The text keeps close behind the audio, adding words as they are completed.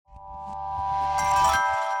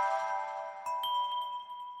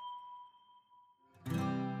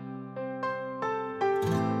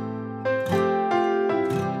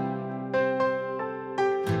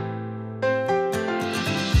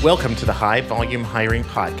Welcome to the High Volume Hiring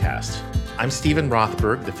Podcast. I'm Stephen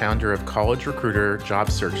Rothberg, the founder of College Recruiter job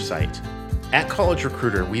search site. At College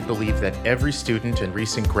Recruiter, we believe that every student and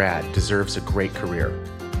recent grad deserves a great career.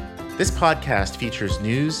 This podcast features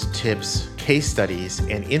news, tips, case studies,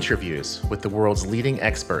 and interviews with the world's leading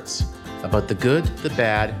experts about the good, the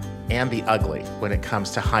bad, and the ugly when it comes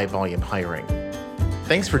to high volume hiring.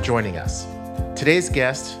 Thanks for joining us. Today's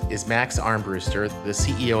guest is Max Armbruster, the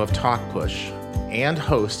CEO of Talkpush and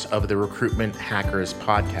host of the Recruitment Hackers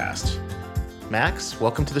Podcast. Max,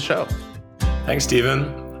 welcome to the show. Thanks,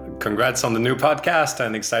 Stephen. Congrats on the new podcast.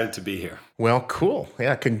 I'm excited to be here. Well, cool.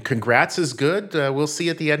 Yeah, congrats is good. We'll see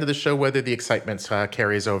at the end of the show whether the excitement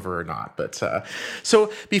carries over or not. But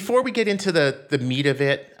so before we get into the meat of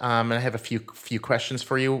it, and I have a few questions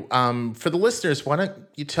for you. For the listeners, why don't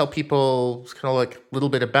you tell people kind of like a little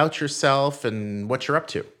bit about yourself and what you're up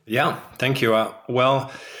to? Yeah, thank you.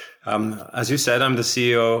 As you said, I'm the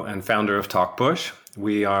CEO and founder of Talkpush.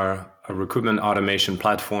 We are a recruitment automation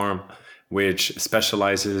platform which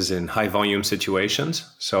specializes in high volume situations.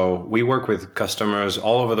 So we work with customers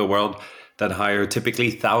all over the world that hire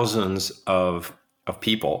typically thousands of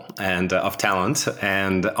people and of talent,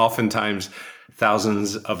 and oftentimes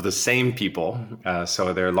thousands of the same people.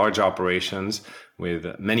 So they're large operations with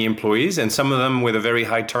many employees, and some of them with a very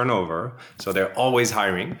high turnover. So they're always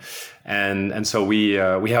hiring. And so we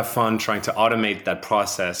have fun trying to automate that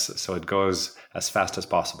process so it goes as fast as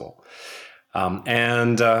possible.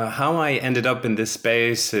 How I ended up in this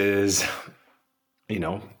space is,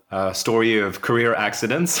 a story of career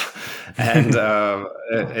accidents. And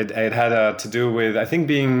it had to do with, I think,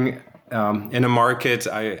 being in a market.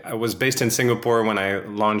 I was based in Singapore when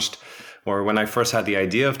I first had the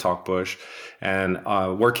idea of Talkpush, and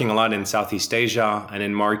working a lot in Southeast Asia and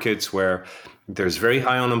in markets where there's very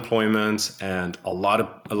high unemployment and a lot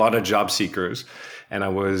of job seekers. And I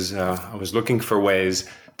was looking for ways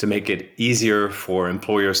to make it easier for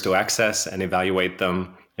employers to access and evaluate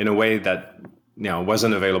them in a way that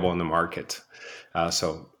wasn't available in the market. I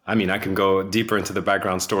can go deeper into the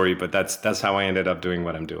background story, but that's how I ended up doing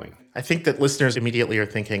what I'm doing. I think that listeners immediately are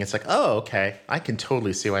thinking, it's like, oh, okay, I can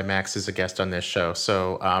totally see why Max is a guest on this show.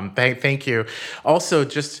 So thank you. Also,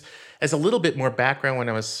 just as a little bit more background, when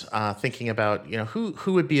I was thinking about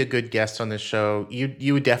who would be a good guest on this show,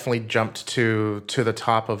 you would definitely jumped to the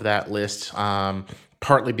top of that list.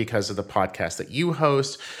 Partly because of the podcast that you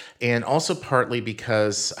host, and also partly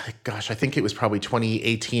because, I think it was probably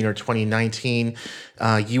 2018 or 2019,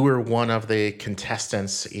 you were one of the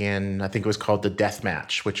contestants in, I think it was called the Death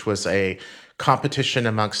Match, which was a competition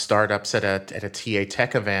amongst startups at a TA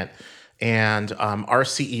Tech event. And our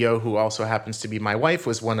CEO, who also happens to be my wife,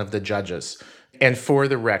 was one of the judges. And for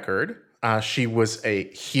the record, she was a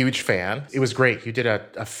huge fan. It was great. You did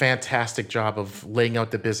a fantastic job of laying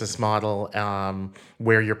out the business model,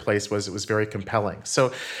 where your place was. It was very compelling.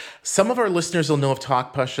 So some of our listeners will know of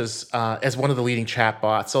Talkpush as one of the leading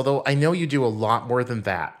chatbots, although I know you do a lot more than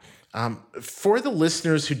that. For the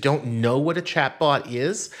listeners who don't know what a chatbot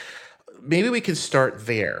is, maybe we can start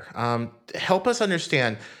there. Help us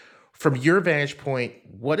understand, from your vantage point,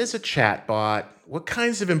 what is a chatbot? What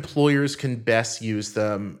kinds of employers can best use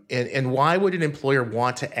them? And why would an employer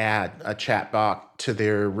want to add a chatbot to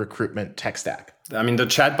their recruitment tech stack? The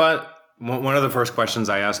chatbot, one of the first questions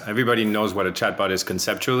I ask, everybody knows what a chatbot is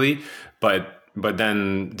conceptually, but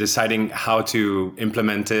then deciding how to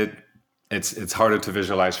implement it, it's harder to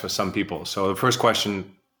visualize for some people. So the first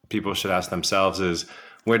question people should ask themselves is,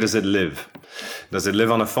 where does it live? Does it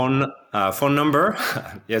live on a phone number?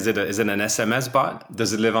 Is it an SMS bot?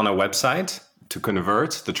 Does it live on a website to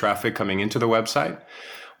convert the traffic coming into the website?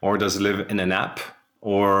 Or does it live in an app?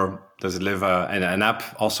 Or does it live in an app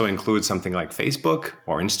also includes something like Facebook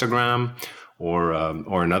or Instagram or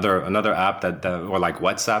another app that or like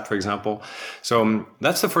WhatsApp, for example? So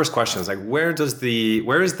that's the first question. It's like, where is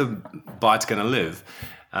the bot going to live?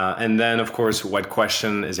 And then, of course, what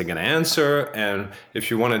question is it going to answer? And if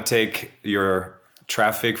you want to take your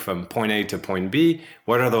traffic from point A to point B,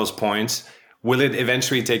 what are those points? Will it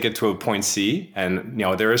eventually take it to a point C? And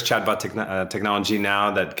there is chatbot technology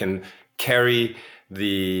now that can carry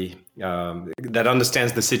that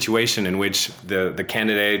understands the situation in which the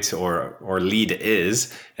candidate or lead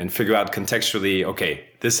is, and figure out contextually, okay,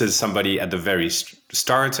 this is somebody at the very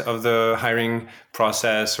start of the hiring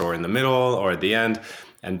process, or in the middle, or at the end.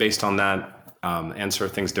 And based on that, answer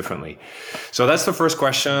things differently. So that's the first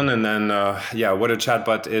question. And then, what a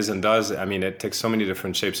chatbot is and does. It takes so many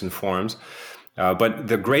different shapes and forms. But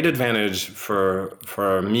the great advantage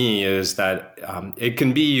for me is that it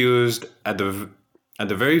can be used at the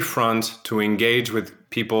very front to engage with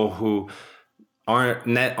people who aren't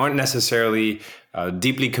necessarily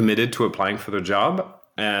deeply committed to applying for the job,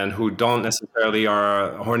 and who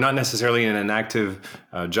are not necessarily in an active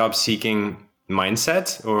job seeking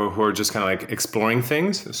mindset, or who are just kind of like exploring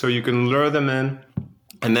things. So you can lure them in.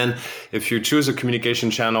 And then if you choose a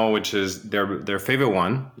communication channel, which is their favorite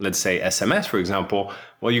one, let's say SMS, for example,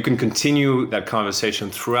 well, you can continue that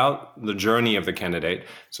conversation throughout the journey of the candidate.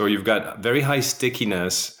 So you've got very high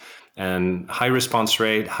stickiness and high response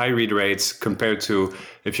rate, high read rates, compared to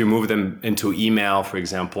if you move them into email, for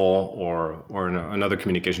example, or another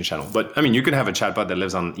communication channel. But I mean, you can have a chatbot that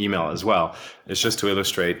lives on email as well. It's just to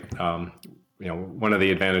illustrate one of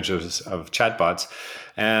the advantages of chatbots.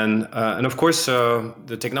 And of course,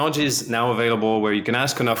 the technology is now available where you can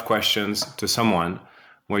ask enough questions to someone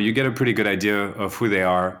where you get a pretty good idea of who they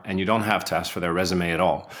are, and you don't have to ask for their resume at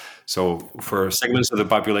all. So for segments of the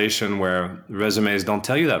population where resumes don't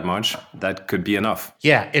tell you that much, that could be enough.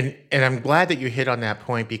 Yeah, and I'm glad that you hit on that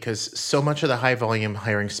point, because so much of the high volume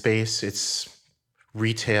hiring space, it's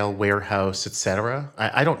retail, warehouse, etc.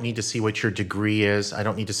 I don't need to see what your degree is. I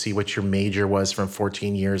don't need to see what your major was from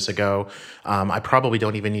 14 years ago. I probably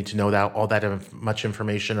don't even need to know all that much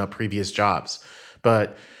information of previous jobs.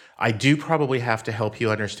 But I do probably have to help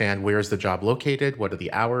you understand, where is the job located, what are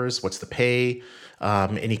the hours, what's the pay,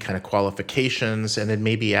 any kind of qualifications, and then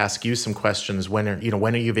maybe ask you some questions. When are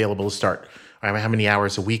you available to start? How many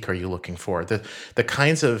hours a week are you looking for? The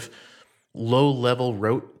kinds of low-level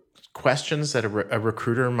rote questions that a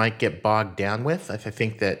recruiter might get bogged down with. I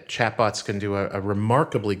think that chatbots can do a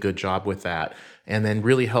remarkably good job with that, and then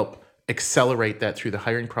really help accelerate that through the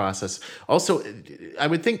hiring process. Also, I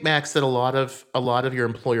would think, Max, that a lot of your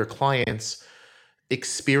employer clients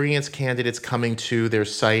experience candidates coming to their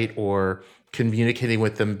site or communicating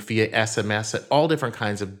with them via SMS at all different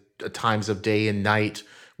kinds of times of day and night,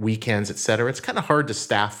 weekends, etc. It's kind of hard to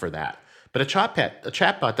staff for that. But a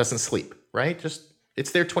chatbot doesn't sleep, right?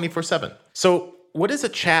 It's there 24/7. So what is a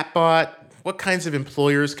chatbot? What kinds of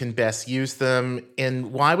employers can best use them?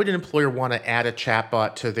 And why would an employer want to add a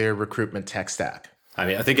chatbot to their recruitment tech stack? I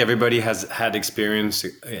mean, I think everybody has had experience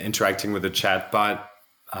interacting with a chatbot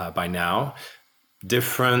by now.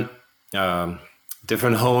 Different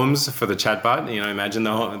homes for the chatbot. Imagine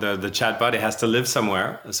the chatbot, it has to live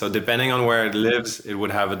somewhere. So depending on where it lives, it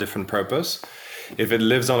would have a different purpose. If it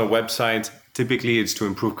lives on a website, typically it's to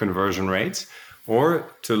improve conversion rates, or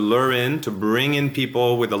to bring in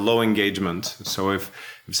people with a low engagement. So if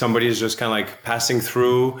somebody is just kind of like passing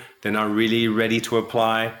through, they're not really ready to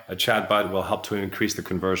apply, a chatbot will help to increase the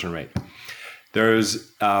conversion rate.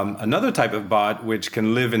 There's another type of bot which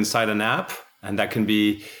can live inside an app, and that can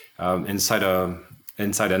be inside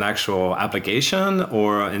an actual application,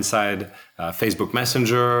 or inside Facebook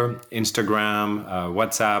Messenger, Instagram,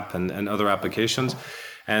 WhatsApp, and other applications.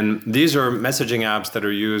 And these are messaging apps that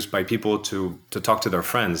are used by people to talk to their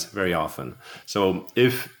friends very often. So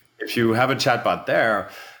if you have a chatbot there,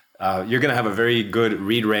 you're going to have a very good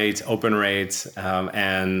read rate, open rate,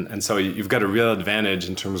 and so you've got a real advantage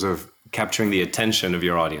in terms of capturing the attention of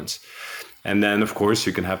your audience. And then, of course,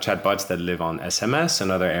 you can have chatbots that live on SMS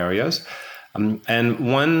and other areas.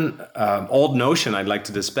 And one old notion I'd like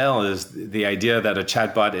to dispel is the idea that a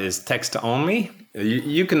chatbot is text only.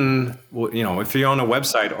 You can, if you're on a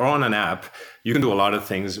website or on an app, you can do a lot of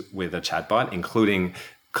things with a chatbot, including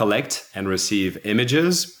collect and receive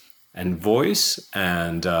images and voice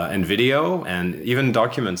and video and even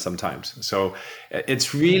documents sometimes. So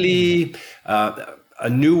it's really a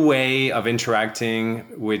new way of interacting,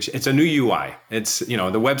 which it's a new UI. It's, the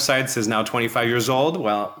website is now 25 years old.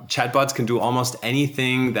 Well, chatbots can do almost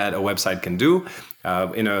anything that a website can do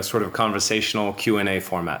in a sort of conversational Q&A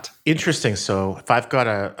format. Interesting. So if I've got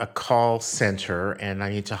a call center and I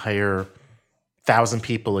need to hire 1,000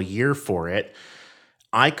 people a year for it,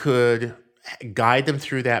 I could guide them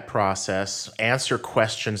through that process, answer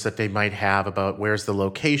questions that they might have about where's the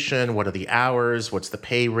location, what are the hours, what's the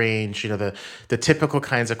pay range, the typical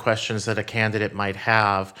kinds of questions that a candidate might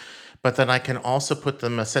have. But then I can also put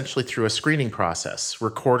them essentially through a screening process,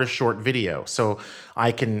 record a short video. So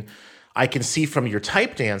I can see from your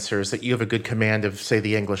typed answers that you have a good command of, say,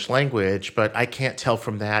 the English language, but I can't tell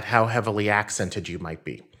from that how heavily accented you might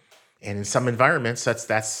be. And in some environments,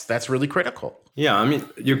 that's really critical. Yeah, I mean,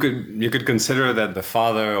 you could consider that the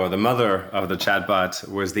father or the mother of the chatbot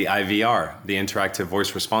was the IVR, the interactive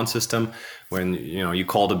voice response system. When you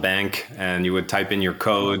called a bank and you would type in your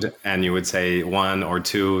code and you would say 1 or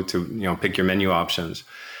 2 to pick your menu options.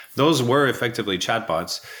 Those were effectively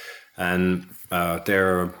chatbots, and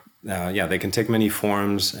they can take many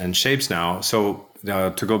forms and shapes now. So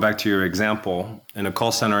to go back to your example, in a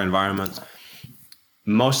call center environment,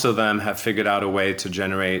 Most of them have figured out a way to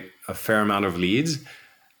generate a fair amount of leads.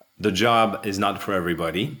 The job is not for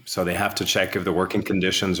everybody, so they have to check if the working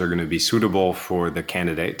conditions are going to be suitable for the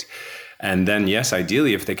candidate. And then, yes,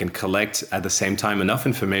 ideally, if they can collect at the same time enough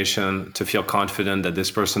information to feel confident that this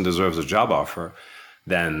person deserves a job offer,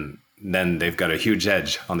 then they've got a huge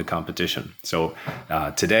edge on the competition. So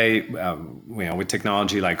today, with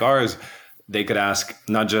technology like ours, they could ask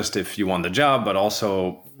not just if you want the job, but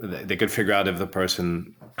also they could figure out if the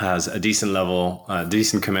person has a decent level,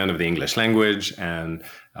 decent command of the English language and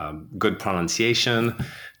good pronunciation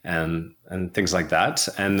and things like that.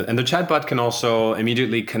 And the chatbot can also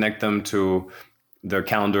immediately connect them to the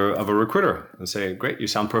calendar of a recruiter and say, great, you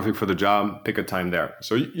sound perfect for the job, pick a time there.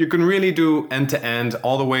 So you can really do end to end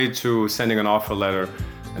all the way to sending an offer letter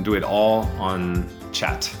and do it all on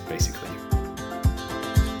chat, basically.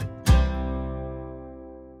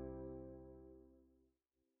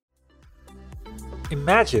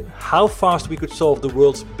 Imagine how fast we could solve the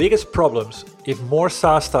world's biggest problems if more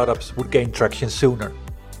SaaS startups would gain traction sooner.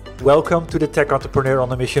 Welcome to the Tech Entrepreneur on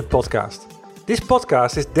a Mission podcast. This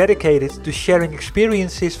podcast is dedicated to sharing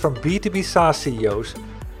experiences from B2B SaaS CEOs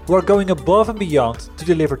who are going above and beyond to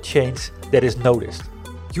deliver change that is noticed.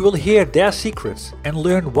 You will hear their secrets and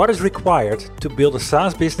learn what is required to build a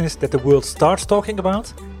SaaS business that the world starts talking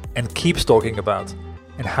about and keeps talking about,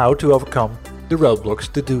 and how to overcome the roadblocks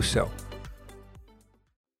to do so.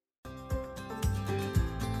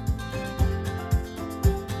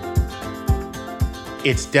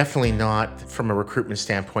 It's definitely not, from a recruitment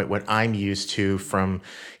standpoint, what I'm used to from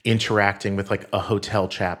interacting with like a hotel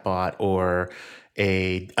chatbot or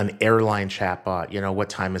an airline chatbot. What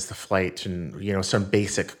time is the flight, and some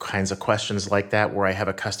basic kinds of questions like that, where I have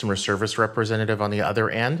a customer service representative on the other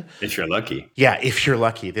end. If you're lucky. Yeah, if you're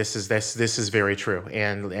lucky. This is very true,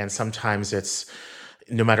 and sometimes it's,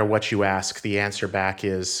 no matter what you ask, the answer back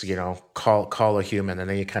is, call a human. And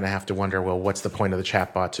then you kind of have to wonder, well, what's the point of the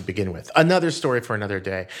chatbot to begin with? Another story for another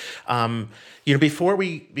day. Before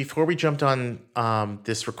we jumped on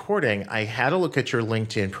this recording, I had a look at your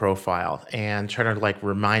LinkedIn profile and trying to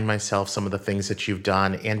remind myself some of the things that you've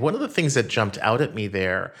done. And one of the things that jumped out at me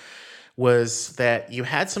there was that you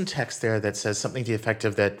had some text there that says something to the effect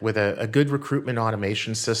of that with a good recruitment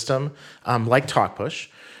automation system, like Talkpush,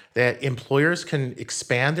 that employers can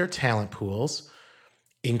expand their talent pools,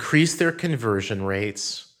 increase their conversion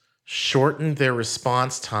rates, shorten their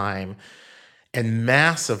response time, and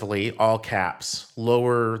massively, all caps,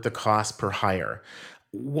 lower the cost per hire.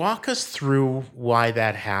 Walk us through why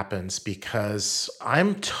that happens, because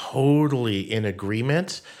I'm totally in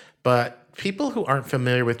agreement, but people who aren't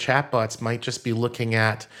familiar with chatbots might just be looking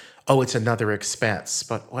at, oh, it's another expense.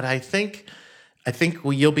 But what I think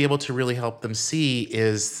what you'll be able to really help them see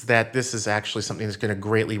is that this is actually something that's going to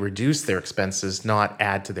greatly reduce their expenses, not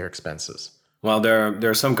add to their expenses. Well, there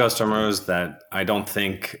are some customers that I don't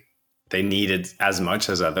think they need it as much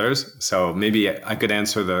as others. So maybe I could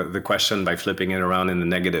answer the question by flipping it around in the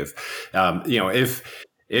negative.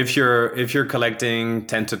 If you're collecting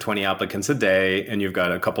 10 to 20 applicants a day and you've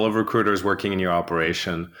got a couple of recruiters working in your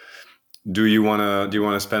operation, do you want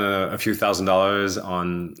to spend a few $1,000s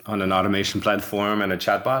on an automation platform and a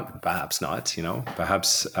chatbot? Perhaps not.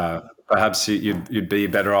 Perhaps you'd be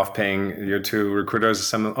better off paying your two recruiters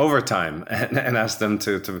some overtime and ask them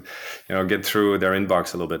to get through their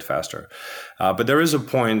inbox a little bit faster. But there is a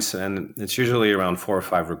point, and it's usually around 4 or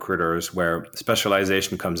 5 recruiters, where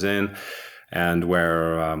specialization comes in, and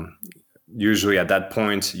where usually at that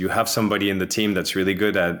point you have somebody in the team that's really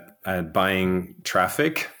good at buying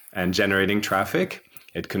traffic and generating traffic.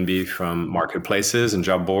 It can be from marketplaces and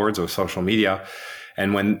job boards or social media.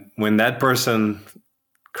 And when that person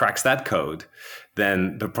cracks that code,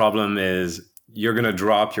 then the problem is you're going to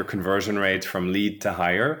drop your conversion rate from lead to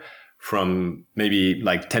hire from maybe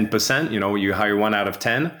like 10%, you hire 1 out of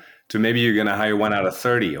 10, to maybe you're going to hire 1 out of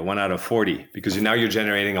 30 or 1 out of 40, because now you're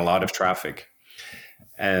generating a lot of traffic.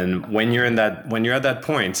 And when you're at that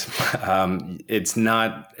point, it's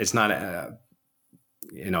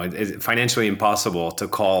financially impossible to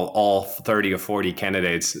call all 30 or 40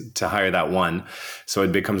 candidates to hire that one. So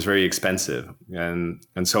it becomes very expensive. And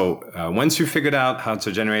so once you figured out how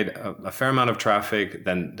to generate a fair amount of traffic,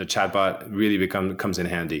 then the chatbot really comes in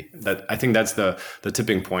handy. I think that's the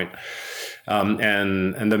tipping point.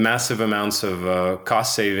 And the massive amounts of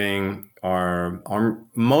cost saving are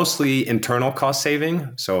mostly internal cost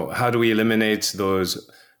saving. So how do we eliminate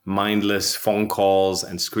those mindless phone calls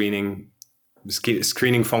and screening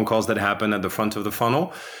screening phone calls that happen at the front of the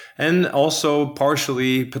funnel, and also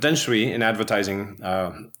partially, potentially in advertising,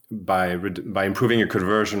 by improving your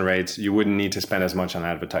conversion rates, you wouldn't need to spend as much on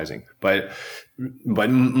advertising, but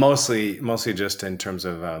mostly just in terms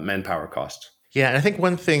of manpower costs. Yeah, and I think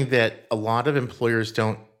one thing that a lot of employers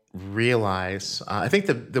don't realize, I think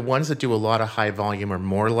the ones that do a lot of high volume are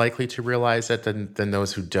more likely to realize that than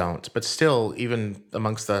those who don't. But still, even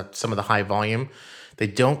amongst some of the high volume, they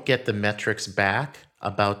don't get the metrics back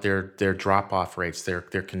about their drop-off rates, their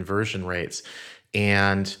conversion rates.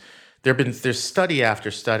 And there's study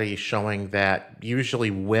after study showing that usually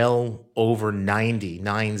well over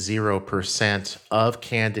 90% of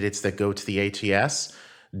candidates that go to the ATS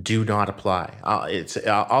do not apply.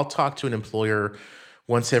 I'll talk to an employer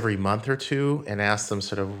once every month or two and ask them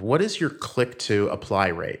sort of, what is your click to apply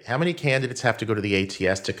rate? How many candidates have to go to the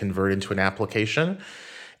ATS to convert into an application?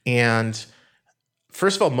 And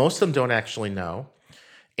first of all, most of them don't actually know.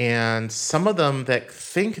 And some of them that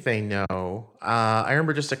think they know, I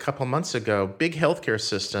remember just a couple months ago, big healthcare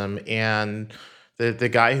system, and the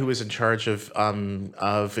guy who was in charge of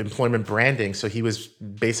employment branding, so he was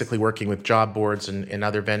basically working with job boards and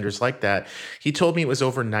other vendors like that. He told me it was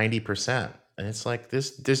over 90%, and it's like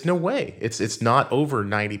there's no way it's not over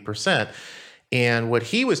 90%. And what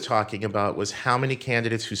he was talking about was how many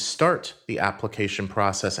candidates who start the application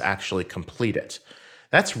process actually complete it.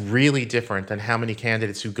 That's really different than how many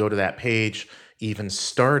candidates who go to that page even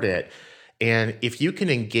start it. And if you can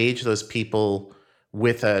engage those people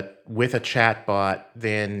with a chatbot,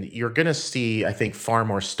 then you're going to see, I think, far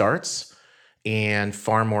more starts and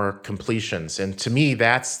far more completions. And to me,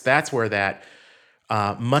 that's where that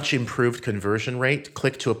much improved conversion rate,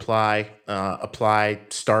 click to apply,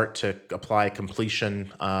 start to apply,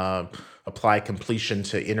 completion, apply completion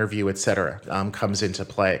to interview, et cetera, comes into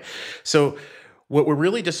play. So what we're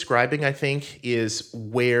really describing, I think, is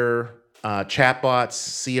where chatbots,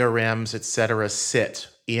 CRMs, et cetera, sit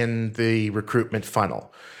in the recruitment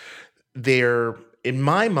funnel. In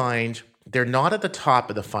my mind, they're not at the top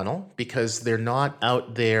of the funnel because they're not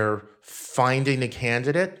out there finding a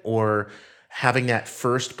candidate or having that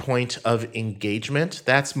first point of engagement.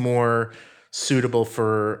 That's more suitable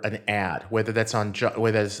for an ad, whether that's on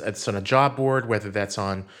a job board, whether that's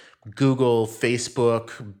on Google,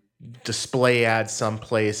 Facebook, display ad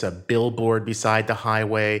someplace, a billboard beside the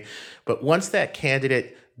highway. But once that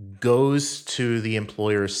candidate goes to the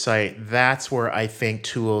employer's site, that's where I think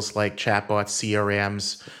tools like chatbots,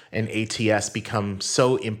 CRMs, and ATS become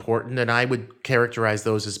so important. And I would characterize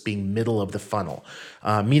those as being middle of the funnel,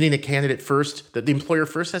 meaning that the employer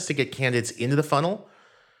first has to get candidates into the funnel,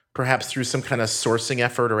 perhaps through some kind of sourcing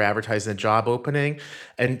effort or advertising a job opening.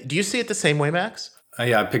 And do you see it the same way, Max?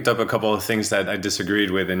 Yeah, I picked up a couple of things that I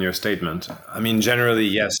disagreed with in your statement. I mean, generally,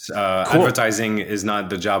 yes, cool. Advertising is not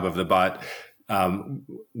the job of the bot.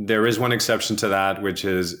 There is one exception to that, which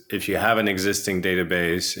is if you have an existing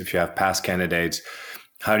database, if you have past candidates,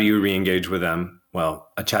 how do you re-engage with them? Well,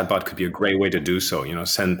 a chatbot could be a great way to do so.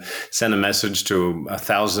 Send a message to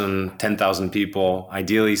 1,000, 10,000 people,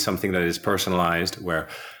 ideally something that is personalized, where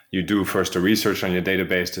you do first a research on your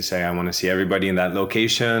database to say, I want to see everybody in that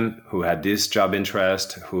location who had this job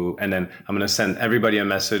interest, and then I'm going to send everybody a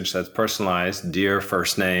message that's personalized. Dear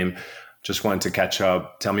first name, just wanted to catch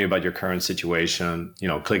up. Tell me about your current situation.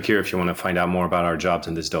 Click here if you want to find out more about our jobs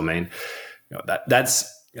in this domain.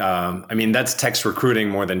 That's text recruiting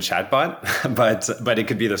more than chatbot, but it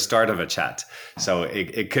could be the start of a chat. So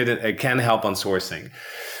it can help on sourcing.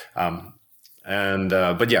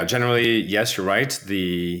 But yeah, generally, yes, you're right.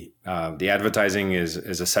 The advertising is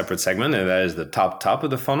a separate segment, and that is the top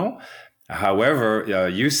of the funnel. However,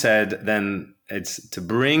 you said then it's to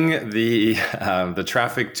bring the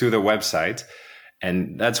traffic to the website,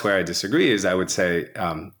 and that's where I disagree. Is I would say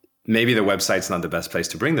maybe the website's not the best place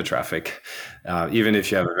to bring the traffic, even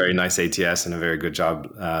if you have a very nice ATS and a very good job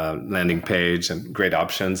landing page and great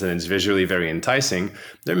options, and it's visually very enticing.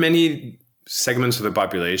 There are many segments of the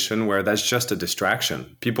population where that's just a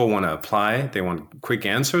distraction. People want to apply. They want quick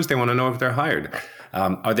answers. They want to know if they're hired.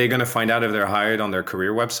 Are they going to find out if they're hired on their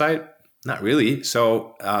career website? Not really.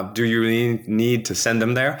 So do you really need to send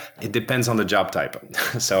them there? It depends on the job type.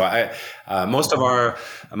 So most of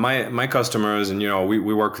my customers, and we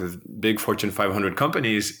work with big Fortune 500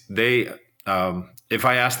 companies, they if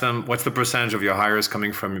I ask them, what's the percentage of your hires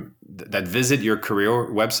coming from that visit your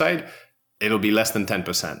career website, it'll be less than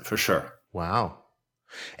 10% for sure. Wow.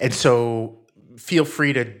 And so feel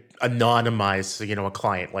free to anonymize, a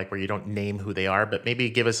client, like where you don't name who they are, but maybe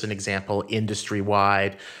give us an example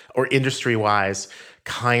industry-wide or industry-wise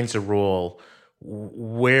kinds of role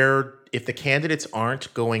where if the candidates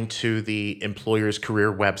aren't going to the employer's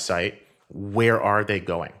career website, where are they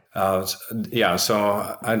going? So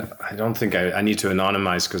I don't think I need to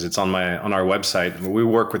anonymize because it's on our website. We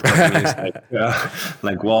work with companies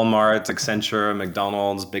like Walmart, Accenture,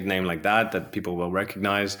 McDonald's, big name like that people will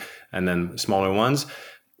recognize, and then smaller ones.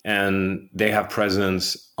 And they have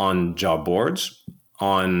presence on job boards,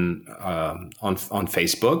 on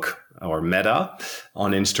Facebook or Meta,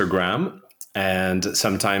 on Instagram, and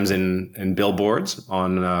sometimes in billboards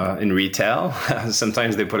in retail.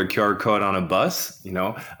 Sometimes they put a QR code on a bus,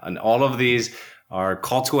 and all of these are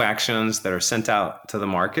call to actions that are sent out to the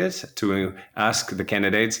market to ask the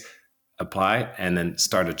candidates apply and then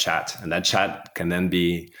start a chat. And that chat can then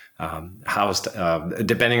be housed,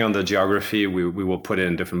 depending on the geography, we will put it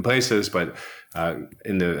in different places, but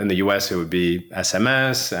in the US, it would be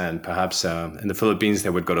SMS, and perhaps in the Philippines,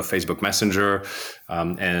 they would go to Facebook Messenger,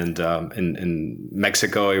 and in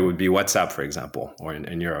Mexico, it would be WhatsApp, for example, or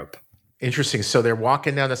in Europe. Interesting. So they're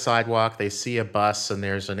walking down the sidewalk, they see a bus, and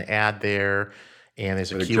there's an ad there, and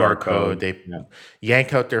there's a QR code. They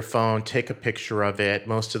yank out their phone, take a picture of it.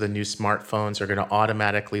 Most of the new smartphones are going to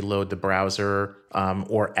automatically load the browser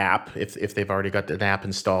or app if they've already got an app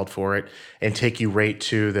installed for it, and take you right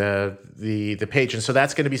to the page. And so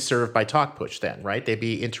that's going to be served by Talkpush then, right? They'd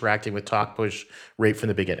be interacting with Talkpush right from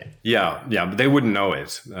the beginning. Yeah, but they wouldn't know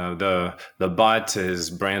it. The bot is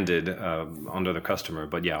branded under the customer,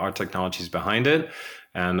 but our technology is behind it.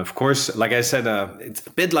 And of course, like I said, it's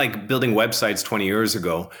a bit like building websites 20 years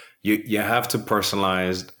ago. You have to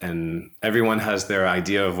personalize, and everyone has their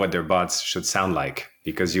idea of what their bots should sound like,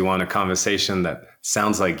 because you want a conversation that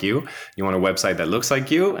sounds like you. You want a website that looks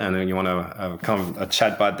like you, and then you want a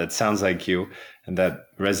chatbot that sounds like you and that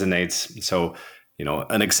resonates. So,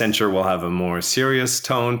 an Accenture will have a more serious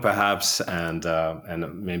tone, perhaps, and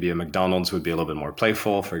maybe a McDonald's would be a little bit more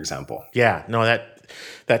playful, for example. Yeah, no,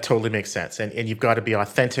 that totally makes sense. And you've got to be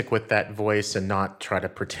authentic with that voice and not try to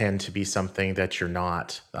pretend to be something that you're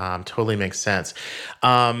not. Totally makes sense.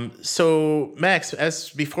 So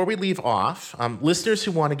Max, before we leave off, listeners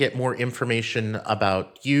who want to get more information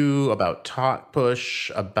about you, about Talkpush,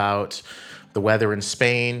 about the weather in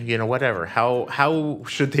Spain, whatever, how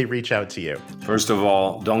should they reach out to you? First of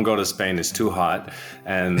all, don't go to Spain. It's too hot.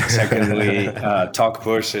 And secondly,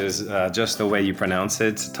 Talkpush is just the way you pronounce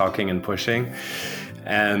it, talking and pushing.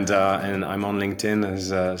 And I'm on LinkedIn as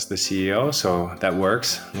the CEO, so that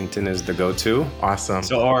works. LinkedIn is the go-to. Awesome.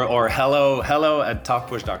 So or hello at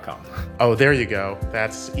talkpush.com. Oh, there you go.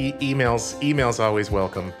 That's emails always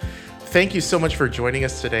welcome. Thank you so much for joining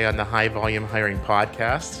us today on the High Volume Hiring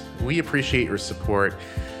Podcast. We appreciate your support.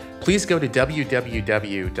 Please go to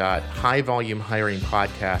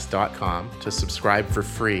www.highvolumehiringpodcast.com to subscribe for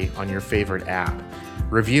free on your favorite app.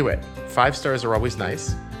 Review it. 5 stars are always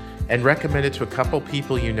nice. And recommend it to a couple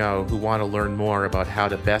people you know who want to learn more about how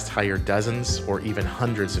to best hire dozens or even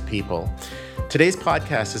hundreds of people. Today's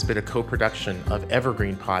podcast has been a co-production of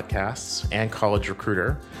Evergreen Podcasts and College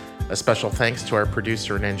Recruiter. A special thanks to our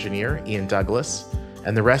producer and engineer, Ian Douglas,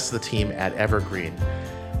 and the rest of the team at Evergreen.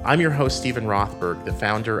 I'm your host, Stephen Rothberg, the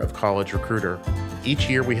founder of College Recruiter. Each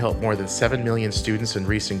year, we help more than 7 million students and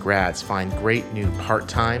recent grads find great new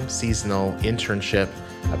part-time, seasonal, internship,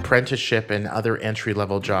 apprenticeship, and other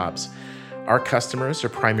entry-level jobs. Our customers are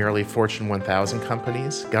primarily Fortune 1000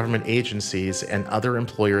 companies, government agencies, and other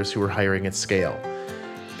employers who are hiring at scale.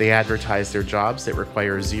 They advertise their jobs that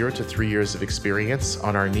require 0 to 3 years of experience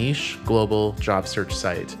on our niche global job search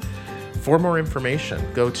site. For more information,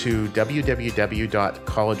 go to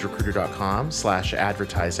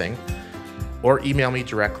www.collegerecruiter.com/advertising or email me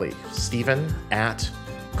directly,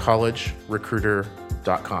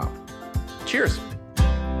 stephen@collegerecruiter.com. Cheers.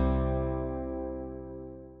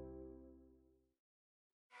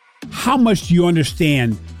 How much do you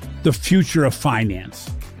understand the future of finance?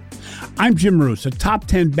 I'm Jim Roos, a top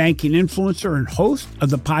 10 banking influencer and host of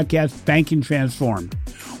the podcast Banking Transformed,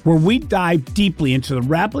 where we dive deeply into the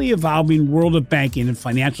rapidly evolving world of banking and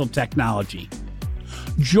financial technology.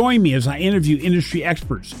 Join me as I interview industry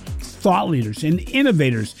experts, thought leaders, and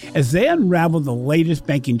innovators as they unravel the latest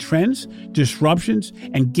banking trends, disruptions,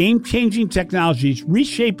 and game-changing technologies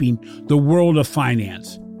reshaping the world of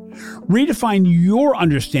finance. Redefine your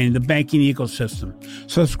understanding of the banking ecosystem.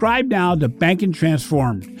 Subscribe now to Banking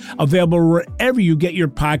Transformed, available wherever you get your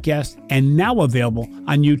podcast and now available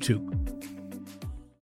on YouTube.